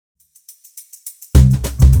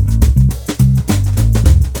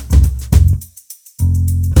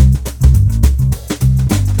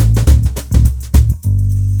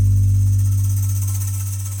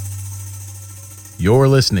You're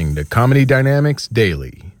listening to Comedy Dynamics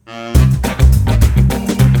Daily.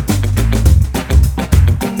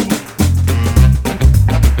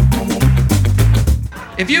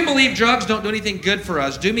 If you believe drugs don't do anything good for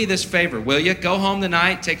us, do me this favor, will you? Go home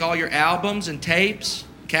tonight, take all your albums and tapes,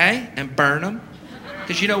 okay, and burn them.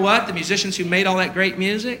 Because you know what? The musicians who made all that great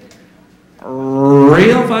music,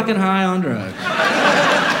 real fucking high on drugs.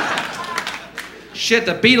 Shit,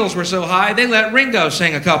 the Beatles were so high, they let Ringo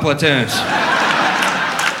sing a couple of tunes.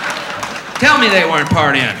 Tell me they weren't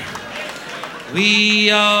partying. We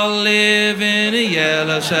all live in a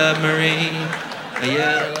yellow submarine.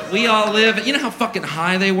 We all live... You know how fucking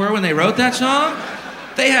high they were when they wrote that song?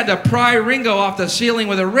 They had to pry Ringo off the ceiling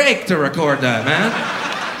with a rake to record that, man.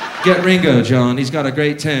 Get Ringo, John. He's got a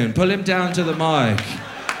great tune. Pull him down to the mic.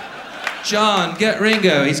 John, get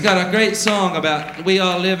Ringo. He's got a great song about we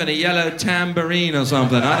all live in a yellow tambourine or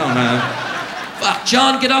something. I don't know. Fuck,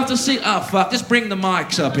 John, get off the seat. Oh, fuck, just bring the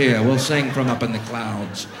mics up here. We'll sing from up in the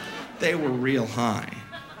clouds. They were real high.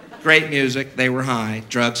 Great music, they were high.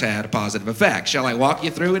 Drugs had a positive effect. Shall I walk you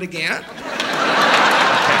through it again?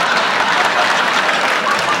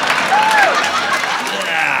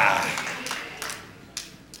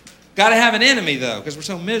 Gotta have an enemy, though, because we're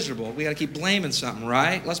so miserable. We gotta keep blaming something,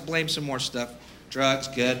 right? Let's blame some more stuff. Drugs,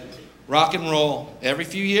 good. Rock and roll. Every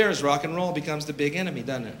few years, rock and roll becomes the big enemy,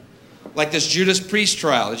 doesn't it? Like this Judas Priest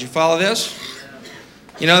trial. Did you follow this?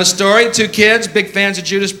 You know the story? Two kids, big fans of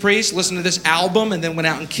Judas Priest, listened to this album and then went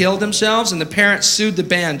out and killed themselves, and the parents sued the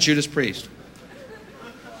band Judas Priest.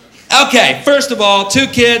 Okay, first of all, two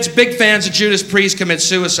kids, big fans of Judas Priest, commit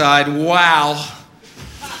suicide. Wow.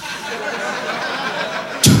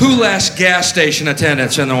 Two less gas station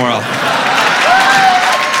attendants in the world.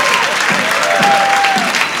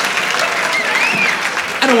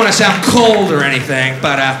 I don't want to sound cold or anything,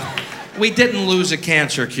 but we didn't lose a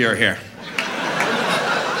cancer cure here.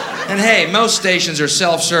 And hey, most stations are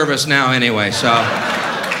self-service now anyway, so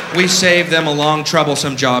we saved them a long,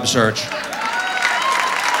 troublesome job search.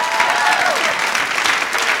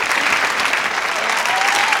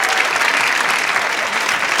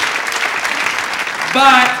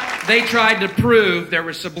 But they tried to prove there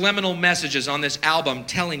were subliminal messages on this album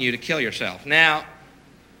telling you to kill yourself. Now,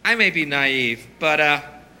 I may be naive, but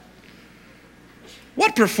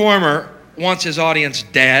what performer wants his audience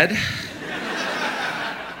dead?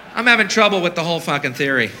 I'm having trouble with the whole fucking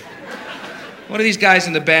theory. What are these guys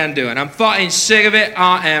in the band doing? I'm fucking sick of it.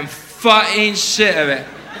 I am fucking sick of it.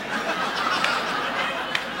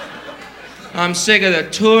 I'm sick of the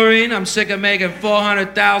touring. I'm sick of making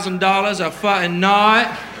 $400,000 a fucking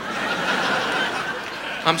night.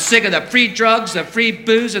 I'm sick of the free drugs, the free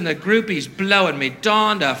booze, and the groupies blowing me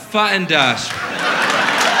dawn to fucking dust.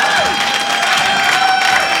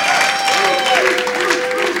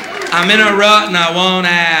 I'm in a rut and I want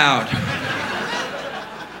out.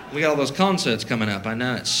 We got all those concerts coming up. I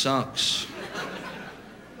know it sucks.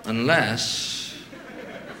 Unless...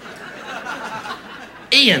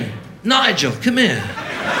 Ian, Nigel, come here.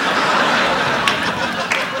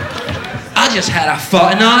 I just had a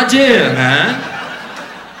fucking idea, man.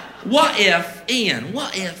 What if, Ian,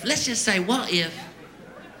 let's just say, what if...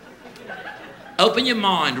 Open your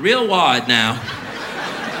mind real wide now.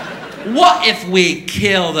 What if we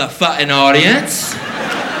kill the fucking audience?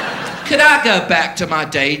 Could I go back to my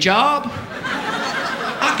day job?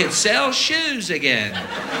 I could sell shoes again.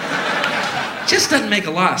 Just doesn't make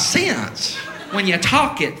a lot of sense when you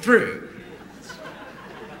talk it through.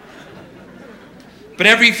 But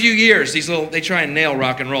every few years, they try and nail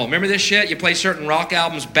rock and roll. Remember this shit? You play certain rock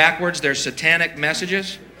albums backwards, there's satanic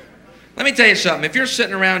messages. Let me tell you something. If you're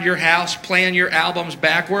sitting around your house playing your albums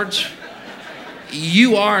backwards,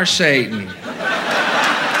 you are Satan.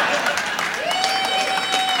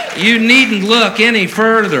 You needn't look any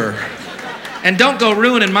further. And don't go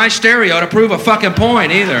ruining my stereo to prove a fucking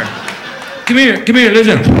point either. Come here,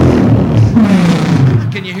 listen.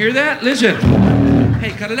 Can you hear that? Listen. Hey,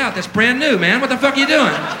 cut it out. That's brand new, man. What the fuck are you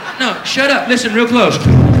doing? No, shut up. Listen real close.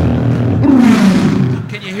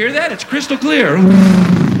 Can you hear that? It's crystal clear.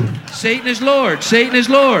 Satan is Lord. Satan is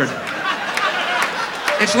Lord.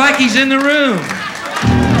 It's like he's in the room.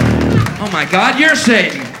 Oh my God, you're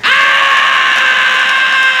Satan.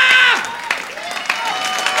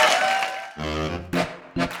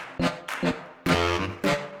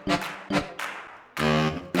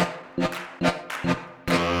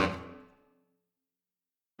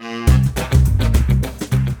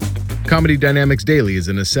 Comedy Dynamics Daily is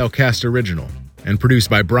an Accelcast original and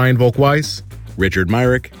produced by Brian Volkweiss, Richard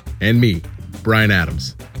Myrick, and me, Brian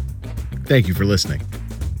Adams. Thank you for listening.